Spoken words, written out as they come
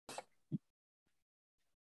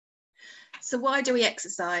So why do we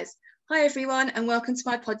exercise? Hi everyone, and welcome to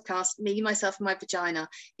my podcast, Me, Myself and My Vagina.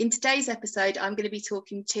 In today's episode, I'm going to be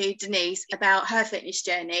talking to Denise about her fitness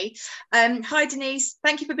journey. Hi Denise,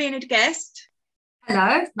 thank you for being a guest.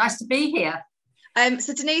 Hello, nice to be here.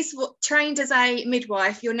 So Denise trained as a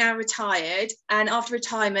midwife, you're now retired, and after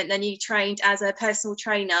retirement then you trained as a personal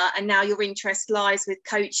trainer, and now your interest lies with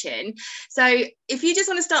coaching. So if you just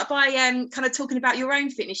want to start by kind of talking about your own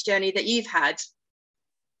fitness journey that you've had.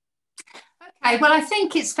 Okay, well, I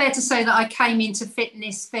think it's fair to say that I came into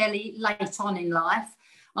fitness fairly late on in life.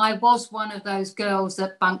 I was one of those girls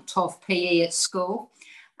that bunked off PE at school.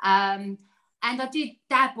 And I did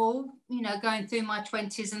dabble, going through my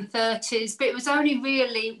 20s and 30s, but it was only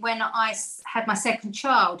really when I had my second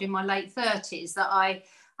child in my late 30s that I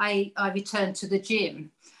returned to the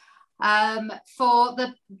gym. For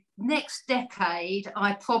the next decade,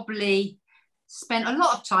 I probably spent a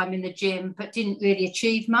lot of time in the gym, but didn't really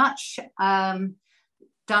achieve much. Done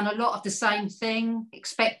a lot of the same thing,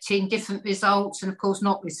 expecting different results, and of course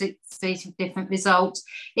not receiving different results.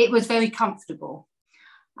 It was very comfortable.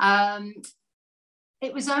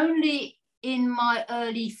 It was only in my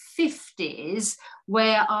early 50s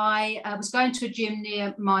where I was going to a gym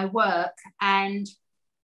near my work, and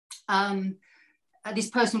this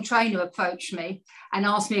personal trainer approached me and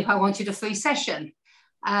asked me if I wanted a free session.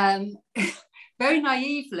 Very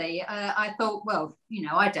naively, I thought, well,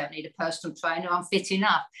 I don't need a personal trainer, I'm fit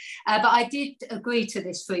enough. But I did agree to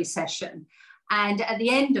this free session. And at the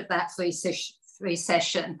end of that free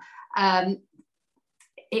session,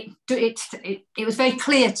 it was very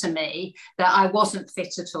clear to me that I wasn't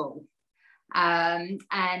fit at all. And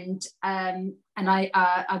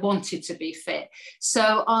I wanted to be fit.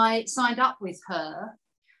 So I signed up with her.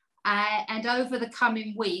 And over the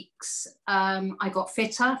coming weeks, I got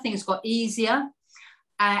fitter, things got easier,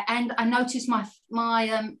 and I noticed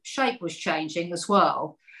my shape was changing as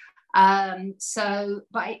well. But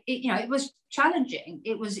it was challenging.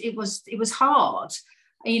 It was hard.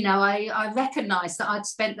 I recognised that I'd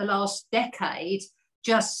spent the last decade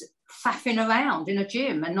just faffing around in a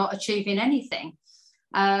gym and not achieving anything.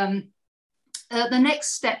 The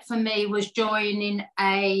next step for me was joining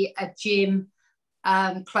a gym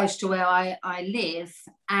close to where I live,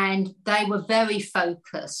 and they were very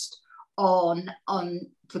focused on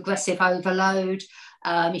progressive overload.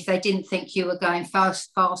 If they didn't think you were going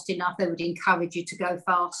fast enough, they would encourage you to go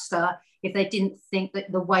faster. If they didn't think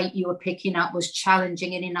that the weight you were picking up was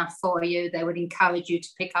challenging enough for you, they would encourage you to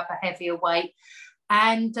pick up a heavier weight,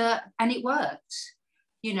 and it worked.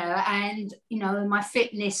 My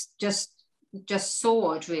fitness just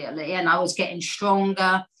soared really, and I was getting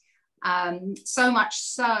stronger. So much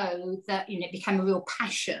so that it became a real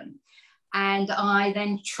passion, and I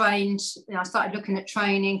then trained. I started looking at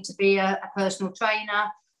training to be a personal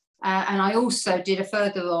trainer, and I also did a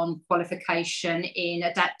further on qualification in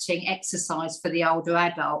adapting exercise for the older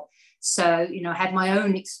adult. So I had my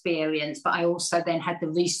own experience, but I also then had the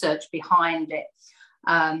research behind it,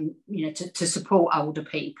 to support older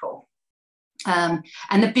people. And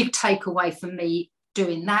the big takeaway for me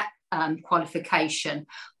doing that qualification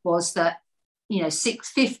was that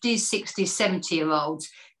 50s, 60s, 70-year-olds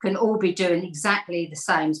can all be doing exactly the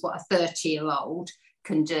same as what a 30-year-old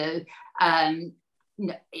can do,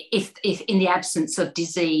 if in the absence of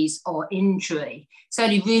disease or injury. It's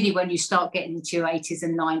only really when you start getting into your 80s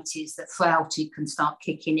and 90s that frailty can start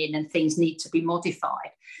kicking in and things need to be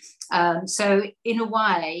modified. So in a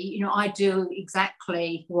way, I do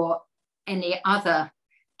exactly what any other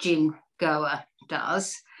gym goer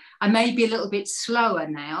does. I may be a little bit slower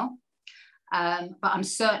now, but I'm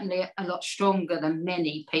certainly a lot stronger than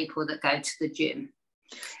many people that go to the gym.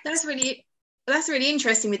 That's really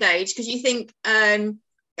interesting with age, because you think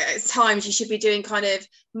at times you should be doing kind of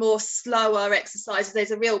more slower exercises. There's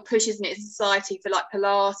a real push, isn't it, in society for like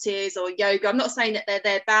Pilates or yoga. I'm not saying that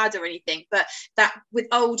they're bad or anything, but that with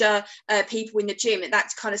older people in the gym,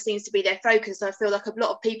 that kind of seems to be their focus. I feel like a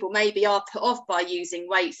lot of people maybe are put off by using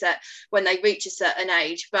weights when they reach a certain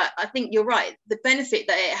age. But I think you're right. The benefit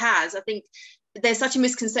that it has, I think there's such a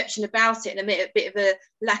misconception about it and a bit of a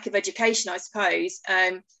lack of education, I suppose.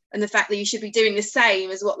 And the fact that you should be doing the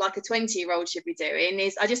same as what like a 20-year-old should be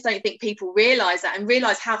doing I just don't think people realise that and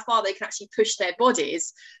realise how far they can actually push their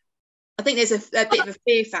bodies. I think there's a bit of a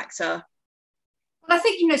fear factor. Well, I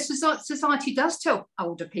think, society does tell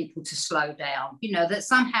older people to slow down, that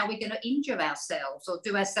somehow we're going to injure ourselves or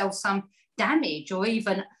do ourselves some damage or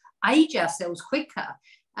even age ourselves quicker.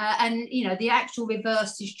 And the actual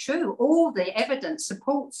reverse is true. All the evidence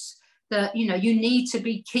supports that you need to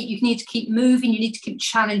keep moving, you need to keep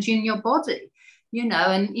challenging your body, and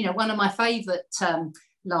one of my favorite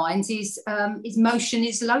lines is motion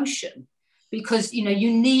is lotion, because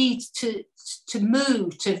you need to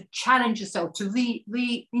move, to challenge yourself, to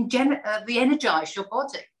re-energize your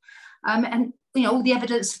body, and all the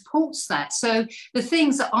evidence supports that. So the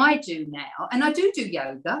things that I do now, and I do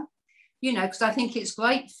yoga, because I think it's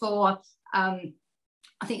great for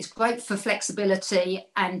flexibility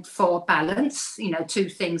and for balance, two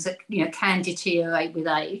things that can deteriorate with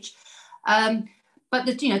age. But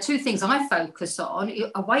the two things I focus on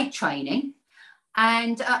are weight training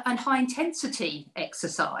and high intensity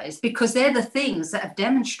exercise, because they're the things that have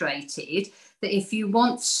demonstrated that if you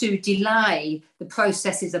want to delay the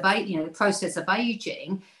processes of the process of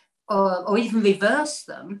aging, or even reverse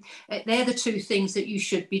them, they're the two things that you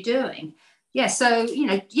should be doing. Yeah, so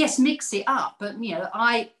yes, mix it up, but they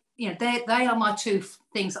are my two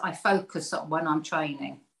things that I focus on when I'm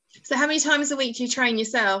training. So how many times a week do you train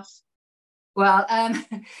yourself? Well,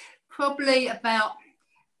 probably about.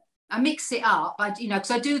 I mix it up,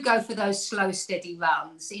 because I do go for those slow, steady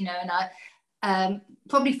runs, and I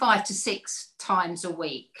probably 5 to 6 times a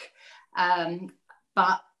week.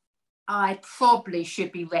 But I probably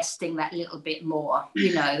should be resting that little bit more,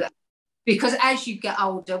 because as you get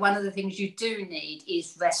older, one of the things you do need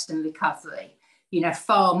is rest and recovery.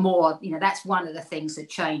 Far more, that's one of the things that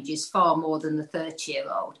changes far more than the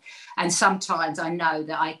 30-year-old. And sometimes I know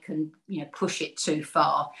that I can, push it too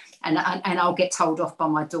far, and I'll get told off by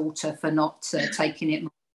my daughter for not taking it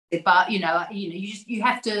more. But,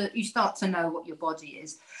 you start to know what your body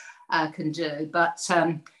can do. But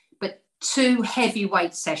 2 heavy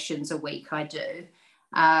weight sessions a week I do,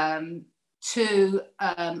 2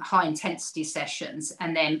 high intensity sessions,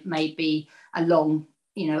 and then maybe a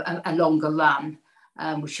longer run,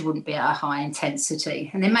 which wouldn't be at a high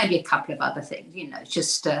intensity, and then maybe a couple of other things,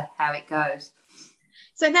 just how it goes.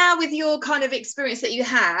 So now, with your kind of experience that you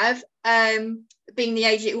have, being the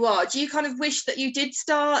age you are, do you kind of wish that you did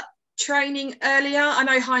start training earlier? I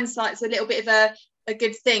know hindsight's a little bit of a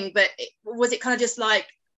good thing, but was it kind of just like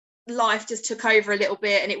life just took over a little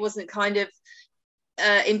bit and it wasn't kind of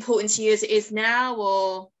important to you as it is now,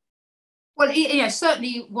 or? Well, it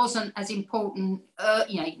certainly wasn't as important,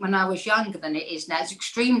 when I was younger than it is now. It's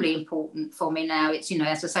extremely important for me now. It's,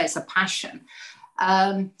 as I say, it's a passion.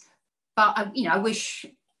 But I wish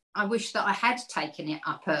that I had taken it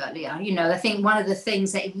up earlier. I think one of the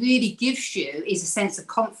things that it really gives you is a sense of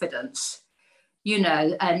confidence.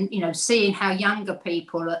 And seeing how younger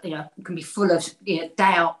people, can be full of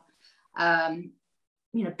doubt.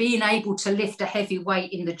 Being able to lift a heavy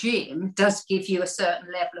weight in the gym does give you a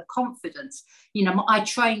certain level of confidence. I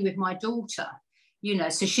train with my daughter,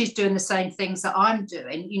 so she's doing the same things that I'm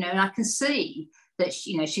doing, and I can see that,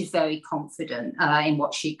 she's very confident in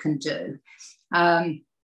what she can do.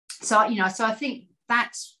 So I think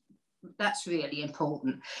that's really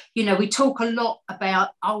important. We talk a lot about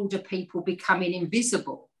older people becoming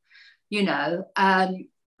invisible,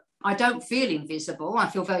 I don't feel invisible. I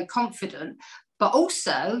feel very confident. But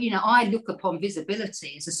also, I look upon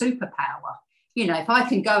visibility as a superpower. If I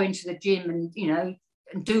can go into the gym and,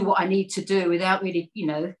 and do what I need to do without really,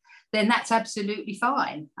 then that's absolutely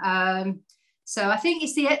fine. So I think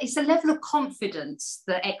it's a level of confidence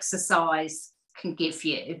that exercise can give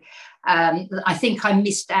you. I think I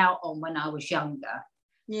missed out on when I was younger.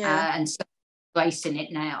 Yeah. And so I'm embracing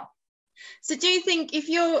it now. So do you think, if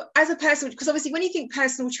you're, as a personal, because obviously when you think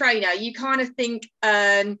personal trainer, you kind of think,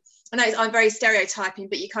 I know I'm very stereotyping,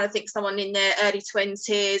 but you kind of think someone in their early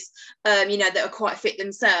 20s, that are quite fit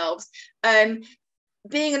themselves.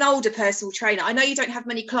 Being an older personal trainer, I know you don't have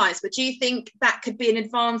many clients, but do you think that could be an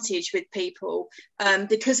advantage with people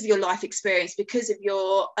because of your life experience, because of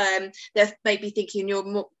your, they're maybe thinking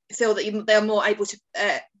they're more able to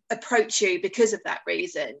approach you because of that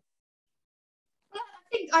reason?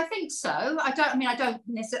 I think so. My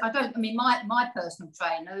personal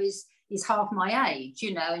trainer is half my age,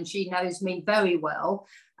 and she knows me very well.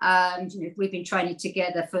 We've been training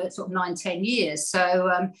together for sort of 9-10 years. So,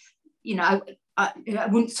 I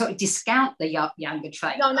wouldn't sort of discount the younger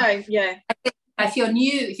trainer. No, yeah. If you're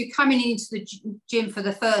new, if you're coming into the gym for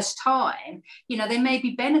the first time, there may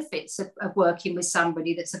be benefits of working with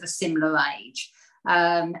somebody that's of a similar age,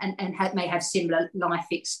 and may have similar life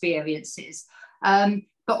experiences.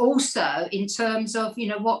 But also in terms of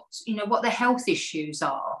what the health issues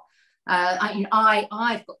are.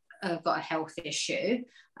 I've got a health issue.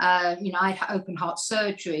 I had open heart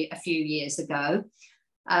surgery a few years ago.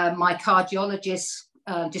 My cardiologist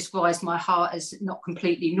describes my heart as not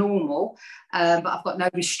completely normal, but I've got no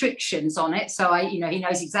restrictions on it. So he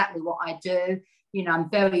knows exactly what I do. I'm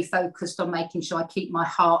very focused on making sure I keep my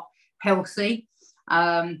heart healthy.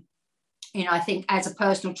 I think as a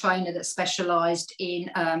personal trainer that specialised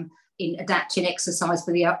in adapting exercise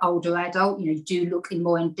for the older adult, you do look in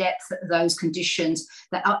more in depth at those conditions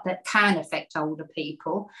that can affect older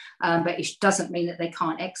people, but it doesn't mean that they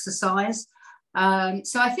can't exercise.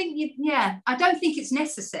 So I think, I don't think it's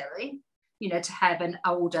necessary, to have an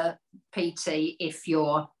older PT if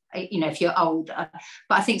you're older,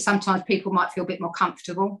 but I think sometimes people might feel a bit more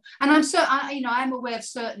comfortable. And I am aware of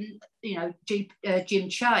certain, gym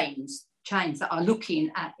chains that are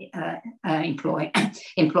looking at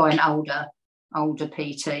employing older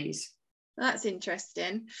PTs. That's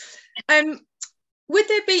interesting. Would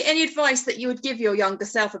there be any advice that you would give your younger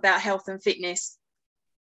self about health and fitness?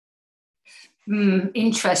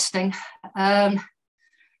 Interesting.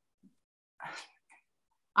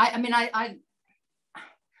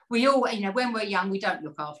 We all, when we're young, we don't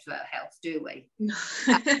look after our health, do we?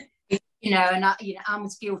 I'm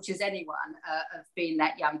as guilty as anyone of being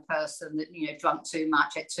that young person that, drunk too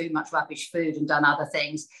much, ate too much rubbish food and done other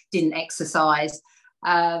things, didn't exercise.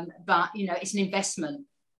 But, it's an investment,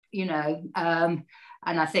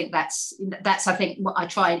 and I think that's what I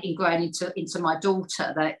try and ingrain into my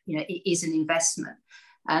daughter, that, it is an investment.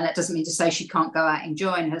 And that doesn't mean to say she can't go out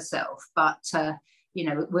enjoying herself, but,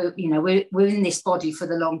 we're in this body for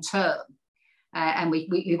the long term. And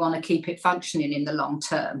we want to keep it functioning in the long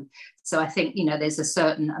term. So I think, there's a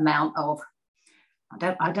certain amount of,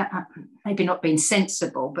 maybe not being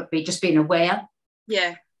sensible, but just being aware.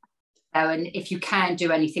 Yeah. And if you can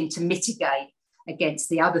do anything to mitigate against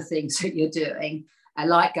the other things that you're doing,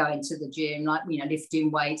 like going to the gym, like,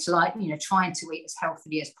 lifting weights, like, trying to eat as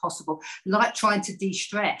healthily as possible, like trying to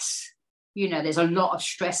de-stress. There's a lot of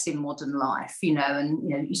stress in modern life,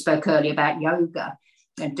 and, you spoke earlier about yoga.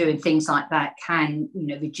 And doing things like that can,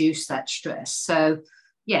 reduce that stress. So,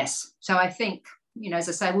 yes. So I think, as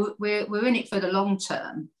I say, we're in it for the long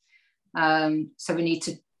term. So we need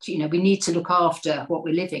to look after what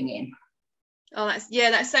we're living in. Oh,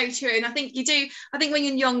 that's so true. And I think you do. I think when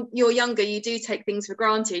you're younger, you do take things for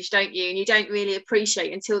granted, don't you? And you don't really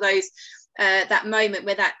appreciate until that moment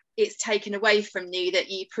where it's taken away from you,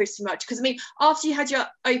 that you pretty much. Because after you had your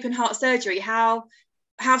open heart surgery, how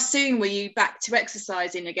soon were you back to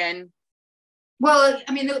exercising again? Well,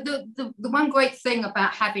 the one great thing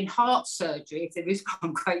about having heart surgery, if there is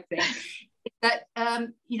one great thing, is that,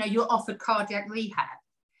 you're offered cardiac rehab.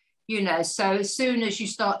 So as soon as you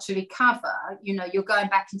start to recover, you're going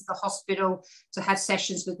back into the hospital to have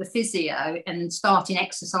sessions with the physio and starting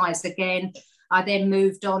exercise again. I then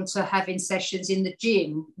moved on to having sessions in the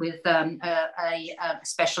gym with a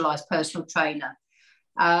specialised personal trainer.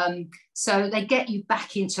 So they get you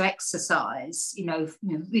back into exercise,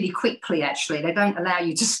 really quickly. Actually, they don't allow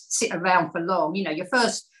you to sit around for long. Your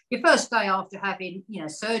first day after having,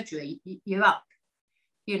 surgery, you're up.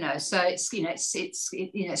 So it's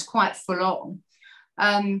quite full on.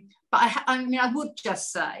 But I would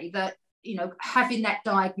just say that, having that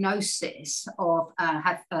diagnosis of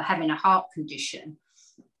having a heart condition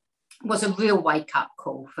was a real wake-up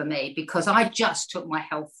call for me, because I just took my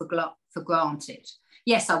health for granted.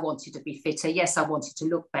 Yes, I wanted to be fitter. Yes, I wanted to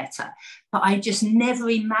look better. But I just never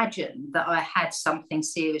imagined that I had something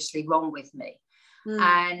seriously wrong with me.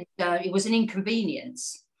 And it was an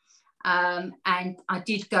inconvenience. And I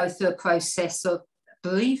did go through a process of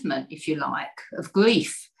bereavement, if you like, of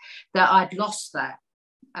grief, that I'd lost that.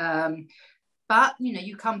 But,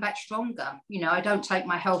 you come back stronger. I don't take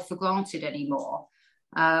my health for granted anymore.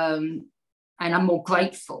 And I'm more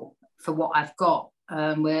grateful for what I've got.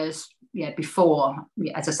 Whereas, before,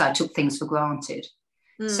 as I say, I took things for granted.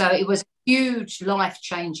 So it was a huge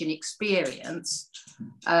life-changing experience.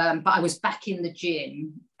 But I was back in the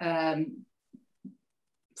gym 4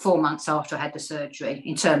 months after I had the surgery,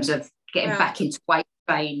 in terms of getting back into weight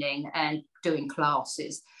training and doing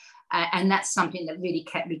classes. And that's something that really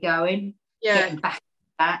kept me going, getting back to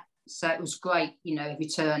that. So it was great,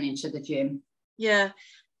 returning to the gym. Yeah.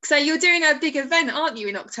 So you're doing a big event, aren't you,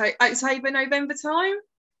 in October, November time?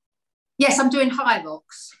 Yes, I'm doing High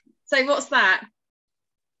Rocks. So what's that?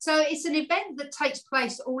 So it's an event that takes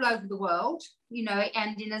place all over the world,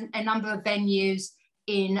 and in a number of venues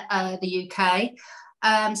in the UK.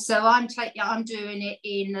 So I'm doing it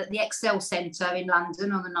in the Excel Centre in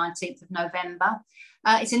London on the 19th of November.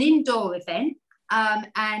 It's an indoor event,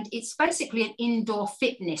 and it's basically an indoor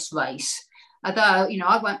fitness race. Although,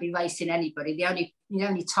 I won't be racing anybody. The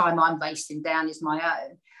only time I'm racing down is my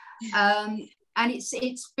own. And it's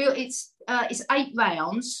 8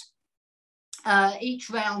 rounds. Each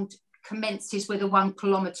round commences with a 1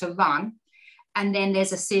 kilometre run, and then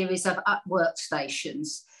there's a series of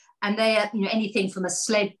workstations, and they are anything from a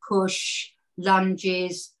sled push,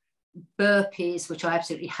 lunges, burpees, which I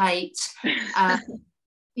absolutely hate.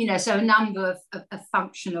 So a number of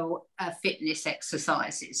functional fitness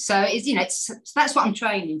exercises. So that's what I'm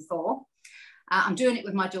training for. I'm doing it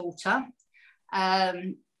with my daughter,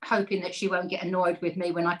 hoping that she won't get annoyed with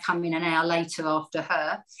me when I come in an hour later after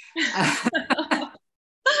her.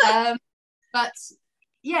 But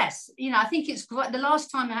yes, I think it's great. The last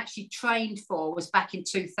time I actually trained for was back in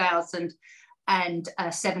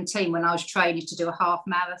 2017 when I was training to do a half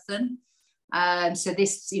marathon. So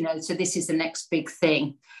this is the next big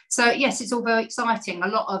thing. So yes, it's all very exciting. A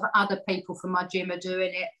lot of other people from my gym are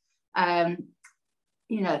doing it.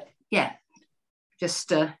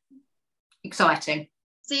 Just exciting.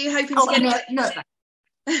 So you hoping to get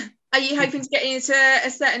Are you hoping to get into a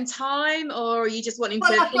certain time, or are you just wanting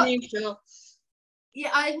to finish?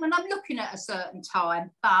 I'm looking at a certain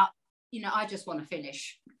time, but I just want to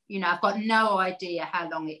finish. I've got no idea how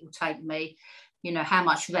long it will take me. How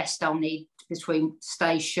much rest I'll need between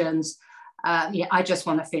stations. I just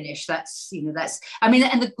want to finish. And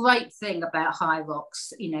the great thing about High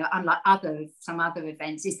Rocks, unlike some other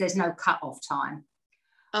events, is there's no cut-off time.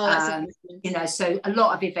 So a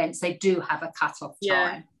lot of events, they do have a cut-off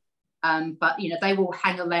time. But they will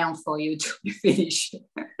hang around for you until you finish.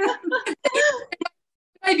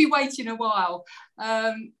 Maybe waiting a while.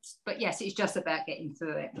 But yes, it's just about getting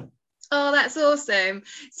through it. Oh, that's awesome.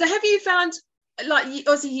 So have you found,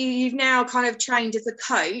 you've now kind of trained as a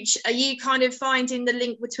coach, are you kind of finding the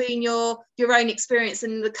link between your own experience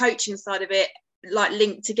and the coaching side of it, like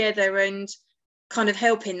linked together and kind of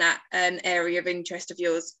helping that area of interest of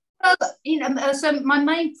yours? So my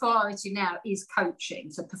main priority now is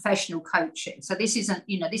coaching, so professional coaching. So this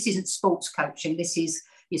isn't sports coaching. This is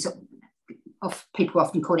people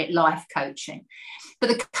often call it life coaching. But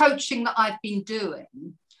the coaching that I've been doing,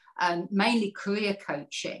 mainly career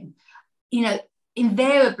coaching,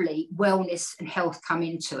 invariably wellness and health come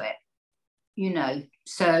into it.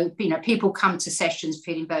 So people come to sessions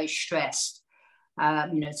feeling very stressed.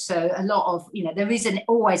 So a lot of, there is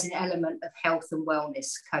always an element of health and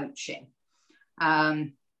wellness coaching.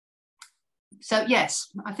 So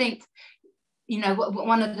yes, I think,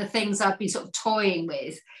 one of the things I've been sort of toying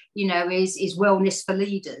with, is wellness for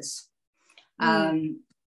leaders.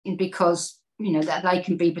 Because, that they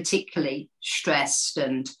can be particularly stressed,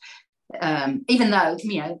 and even though,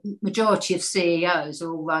 majority of CEOs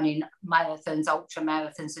are all running marathons, ultra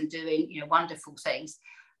marathons, and doing, wonderful things.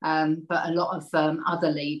 But a lot of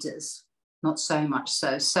other leaders, not so much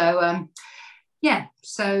so. So,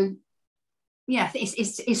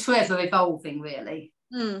 it's forever evolving, really.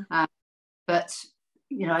 But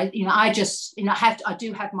I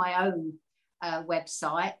do have my own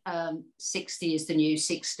website. 60 is the new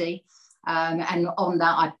 60, and on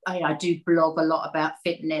that I do blog a lot about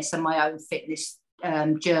fitness and my own fitness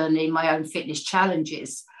journey, my own fitness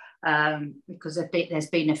challenges, because there's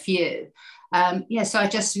been a few. So I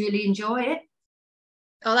just really enjoy it.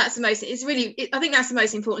 Oh, that's the most, I think that's the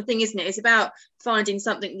most important thing, isn't it? It's about finding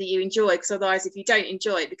something that you enjoy, because otherwise if you don't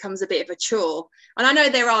enjoy it, it becomes a bit of a chore. And I know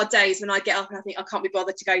there are days when I get up and I think I can't be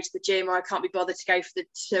bothered to go to the gym, or I can't be bothered to go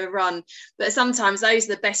to a run. But sometimes those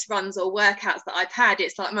are the best runs or workouts that I've had.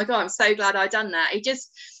 It's like, oh my God, I'm so glad I've done that.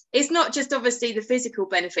 It's not just obviously the physical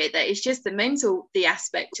benefit, that it's just the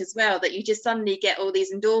aspect as well, that you just suddenly get all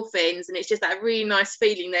these endorphins, and it's just that really nice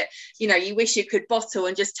feeling that, you wish you could bottle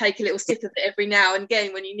and just take a little sip of it every now and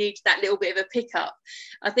again when you need that little bit of a pickup.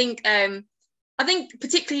 I think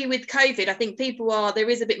particularly with COVID, I think there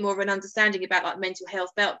is a bit more of an understanding about like mental health,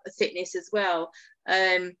 about fitness as well.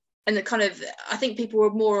 And the kind of, I think people were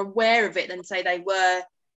more aware of it than say they were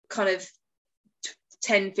kind of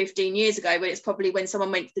 10, 15 years ago, when it's probably when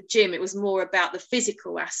someone went to the gym, it was more about the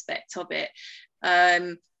physical aspect of it,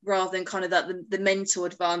 rather than kind of the mental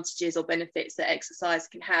advantages or benefits that exercise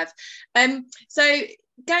can have. So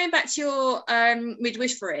going back to your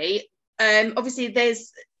midwifery, obviously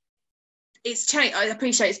it's changed. I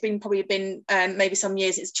appreciate it's probably been maybe some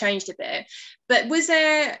years it's changed a bit, but was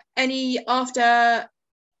there any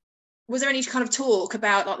kind of talk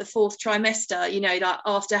about like the fourth trimester, like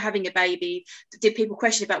after having a baby, did people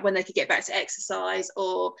question about when they could get back to exercise,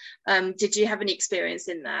 or did you have any experience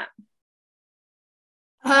in that?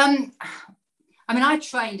 I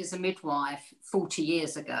trained as a midwife 40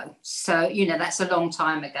 years ago. So, that's a long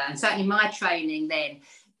time ago. And certainly my training then,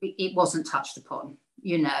 it wasn't touched upon,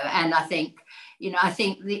 and I think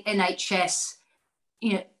the NHS,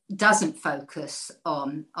 doesn't focus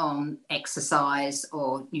on exercise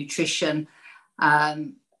or nutrition.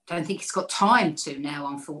 Don't think it's got time to now,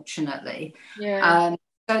 unfortunately. So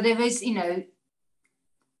there is, it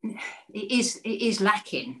is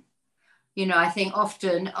lacking. I think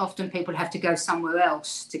often people have to go somewhere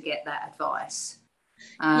else to get that advice.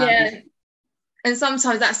 Yeah, and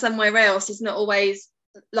sometimes that somewhere else is not always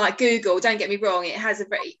like Google. Don't get me wrong, it has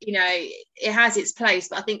it has its place,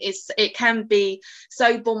 but I think it can be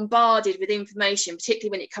so bombarded with information, particularly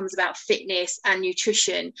when it comes about fitness and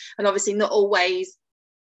nutrition, and obviously not always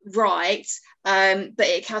right. But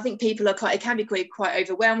I think people it can be quite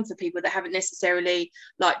overwhelmed for people that haven't necessarily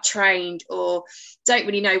like trained or don't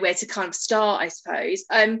really know where to kind of start, I suppose.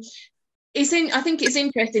 I think it's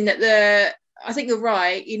interesting that I think you're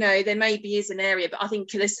right, there maybe is an area, but I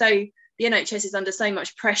think the NHS is under so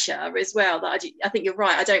much pressure as well that I think you're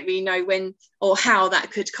right. I don't really know when or how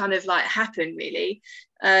that could kind of like happen really.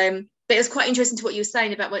 But it was quite interesting to what you were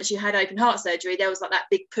saying about once you had open heart surgery, there was like that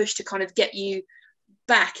big push to kind of get you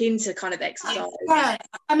back into kind of exercise. Yeah,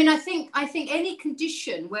 I mean, I think any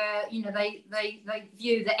condition where they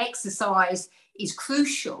view that exercise is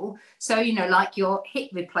crucial. So like your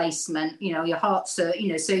hip replacement, your heart, so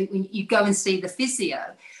when you go and see the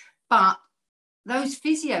physio, but those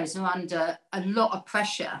physios are under a lot of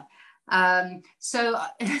pressure. So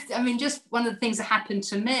I mean, just one of the things that happened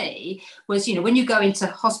to me was, when you go into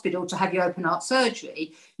hospital to have your open heart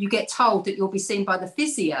surgery, you get told that you'll be seen by the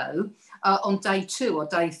physio on day 2 or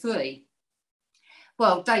day 3.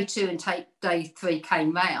 Well, day 2 and day 3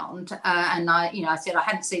 came round, and I said I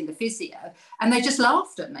hadn't seen the physio, and they just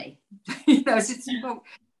laughed at me. Said, well,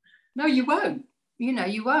 no, you won't.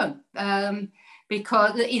 You won't,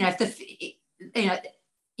 because if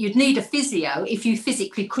you'd need a physio if you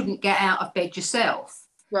physically couldn't get out of bed yourself.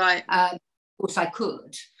 Right. Of course, I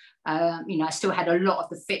could. I still had a lot of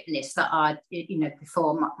the fitness that I,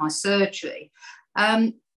 before my surgery.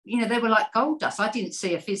 They were like gold dust. I didn't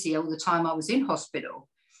see a physio all the time I was in hospital.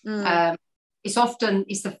 It's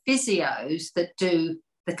the physios that do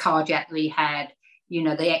the cardiac rehab,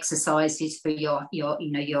 the exercises for your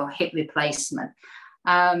hip replacement.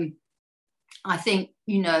 I think,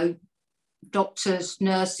 doctors,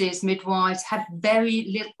 nurses, midwives have very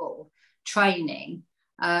little training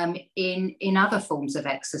in other forms of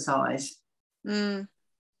exercise. I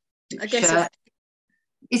guess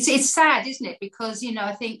it's sad, isn't it? Because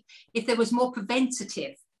I think if there was more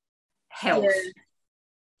preventative health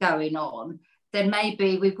going on, then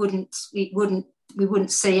maybe we wouldn't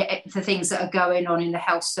see the things that are going on in the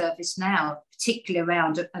health service now, particularly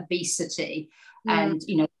around obesity and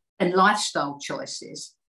and lifestyle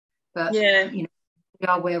choices. But we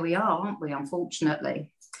are where we are, aren't we?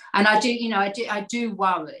 Unfortunately, and I do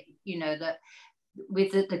worry, that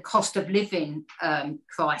with the cost of living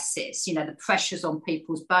crisis, the pressures on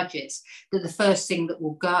people's budgets, that the first thing that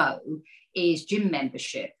will go is gym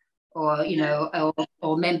membership, or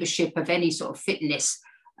or membership of any sort of fitness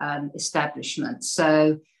establishment.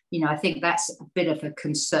 So I think that's a bit of a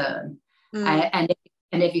concern, and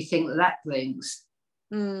everything that brings.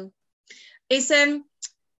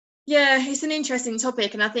 It's an interesting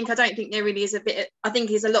topic, and I don't think there really is I think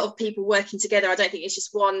there's a lot of people working together. I don't think it's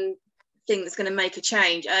just one thing that's going to make a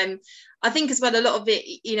change. I think as well, a lot of it,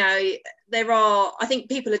 I think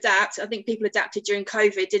people adapt. I think people adapted during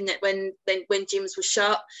COVID, didn't it, when gyms were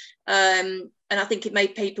shut, and I think it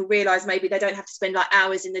made people realise maybe they don't have to spend like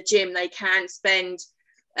hours in the gym. They can spend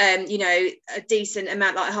a decent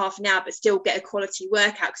amount, like half an hour, but still get a quality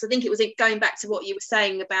workout. Because I think it was going back to what you were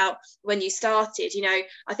saying about when you started,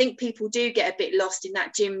 I think people do get a bit lost in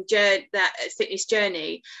that gym journey, that fitness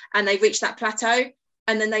journey, and they reach that plateau,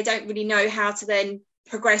 and then they don't really know how to then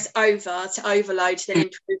progress over to overload to then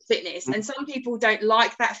improve fitness. And some people don't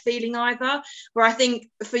like that feeling either, where I think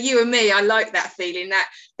for you and me, I like that feeling,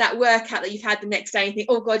 that workout that you've had the next day and you think,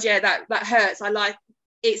 oh god, yeah, that hurts. I like,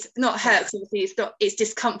 it's not hurt, obviously it's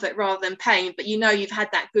discomfort rather than pain, but you've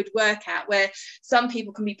had that good workout, where some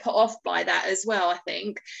people can be put off by that as well, I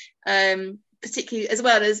think, particularly as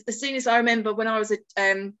well as soon as I remember when I was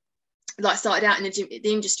started out in the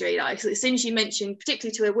industry, like as soon as you mentioned,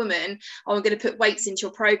 particularly to a woman, oh, I'm going to put weights into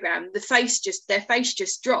your program, their face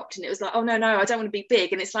just dropped, and it was like, oh no, I don't want to be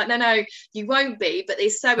big. And it's like, no, you won't be, but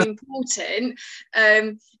it's so important.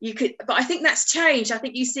 But I think that's changed. I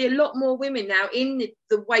think you see a lot more women now in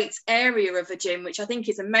the weights area of a gym, which I think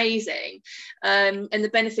is amazing, and the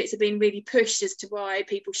benefits have been really pushed as to why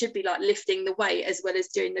people should be like lifting the weight as well as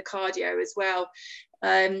doing the cardio as well.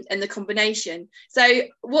 And the combination. So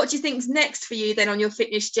what do you think's next for you then on your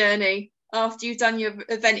fitness journey after you've done your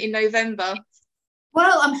event in November?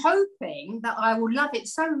 Well, I'm hoping that I will love it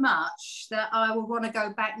so much that I will want to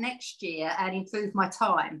go back next year and improve my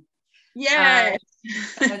time. Yeah.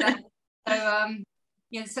 So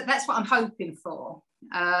that's what I'm hoping for.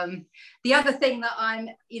 The other thing that I'm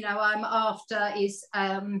after is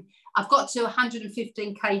I've got to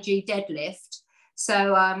 115 kg deadlift,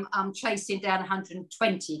 so I'm chasing down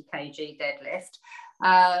 120 kg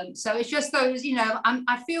deadlift. So it's just those,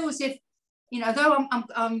 I feel as if, though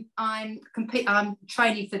I'm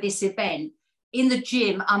training for this event, in the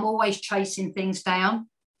gym, I'm always chasing things down.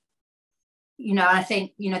 I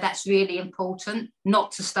think, that's really important,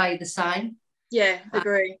 not to stay the same. Yeah,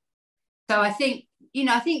 agree. So I think,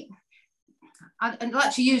 I'd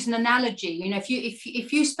like to use an analogy.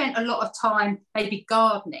 If you spent a lot of time maybe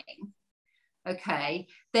gardening, okay,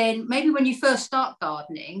 then maybe when you first start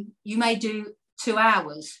gardening, you may do 2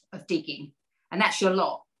 hours of digging, and that's your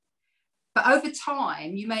lot. But over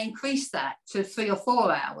time, you may increase that to 3 or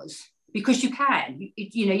 4 hours, because you can.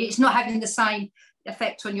 It's not having the same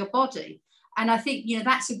effect on your body. And I think,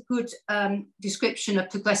 that's a good description of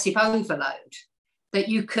progressive overload, that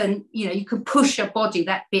you can push your body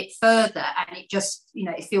that bit further, and it just,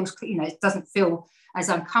 it feels, it doesn't feel as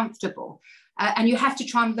uncomfortable. And you have to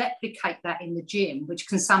try and replicate that in the gym, which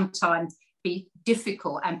can sometimes be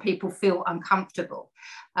difficult and people feel uncomfortable.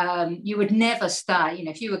 You would never stay,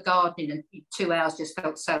 if you were gardening and 2 hours just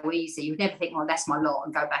felt so easy, you would never think, well, that's my lot,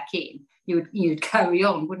 and go back in. You'd carry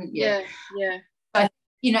on, wouldn't you? Yeah. So,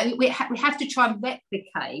 we have to try and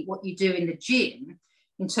replicate what you do in the gym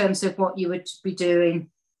in terms of what you would be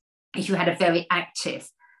doing if you had a very active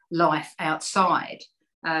life outside.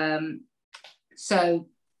 So,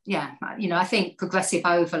 yeah, I think progressive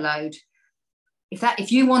overload,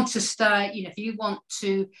 if you want to stay, if you want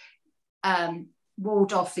to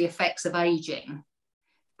ward off the effects of aging,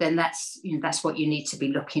 then that's what you need to be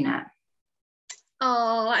looking at.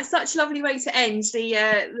 Oh, that's such a lovely way to end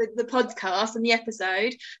the podcast and the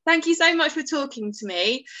episode. Thank you so much for talking to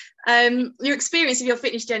me. Your experience of your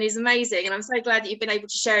fitness journey is amazing, and I'm so glad that you've been able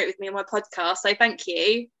to share it with me on my podcast. So thank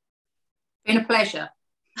you. Been a pleasure.